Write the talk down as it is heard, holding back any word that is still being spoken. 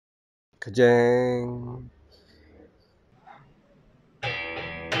Ka-jang.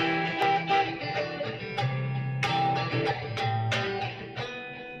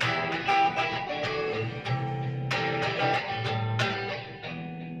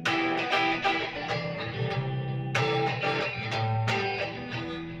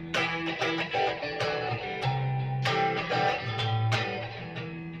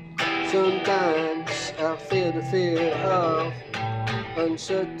 Sometimes I feel the fear of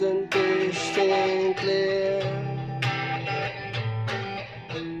uncertainty staying clear,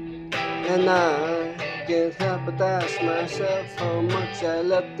 and I can't help but ask myself how much I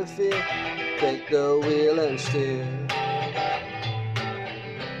let the fear take the wheel and steer.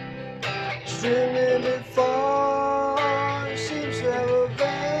 Streaming before seems to have a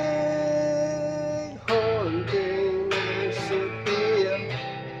vague haunting disappear.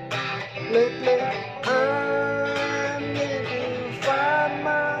 Lately I'm going to find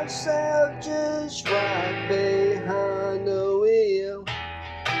myself just right behind the wheel.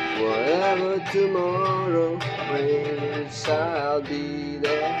 Whatever tomorrow brings, I'll be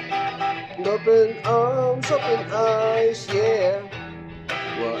there. Open arms, open eyes, yeah.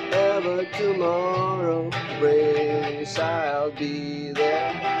 Whatever tomorrow brings, I'll be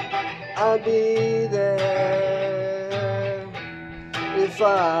there. I'll be there. If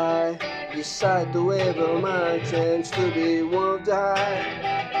I decide to waver my chance to be one die,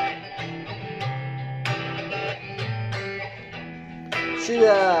 should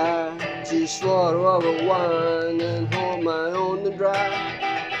I just water over wine and hold my own to dry?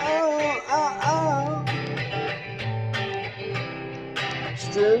 Oh, oh, oh.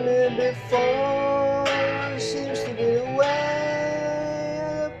 Streaming before seems to be the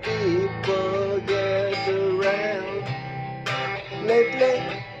way people get around. Lately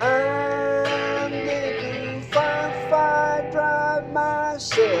I'm getting fire, drive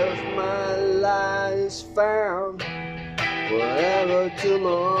myself, my light is found. Whatever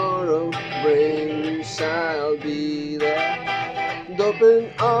tomorrow brings, I'll be there.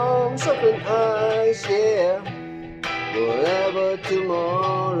 Open arms, open eyes, yeah. Whatever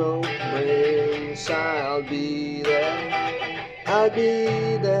tomorrow brings, I'll be there. I'll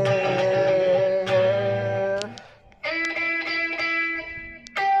be there.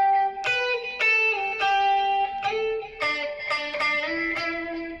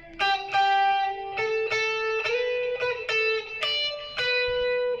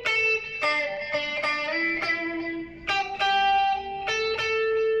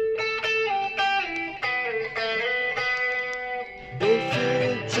 If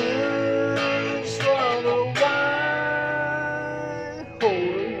you just wanna wine,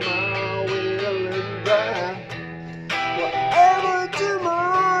 hold my wheel and drive. Whatever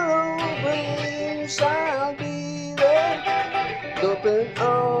tomorrow brings, I'll be there. Open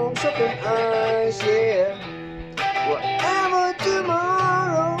arms, open eyes, yeah. Whatever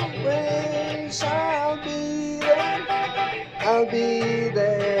tomorrow brings, I'll be there. I'll be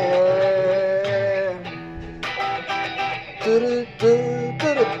there. Do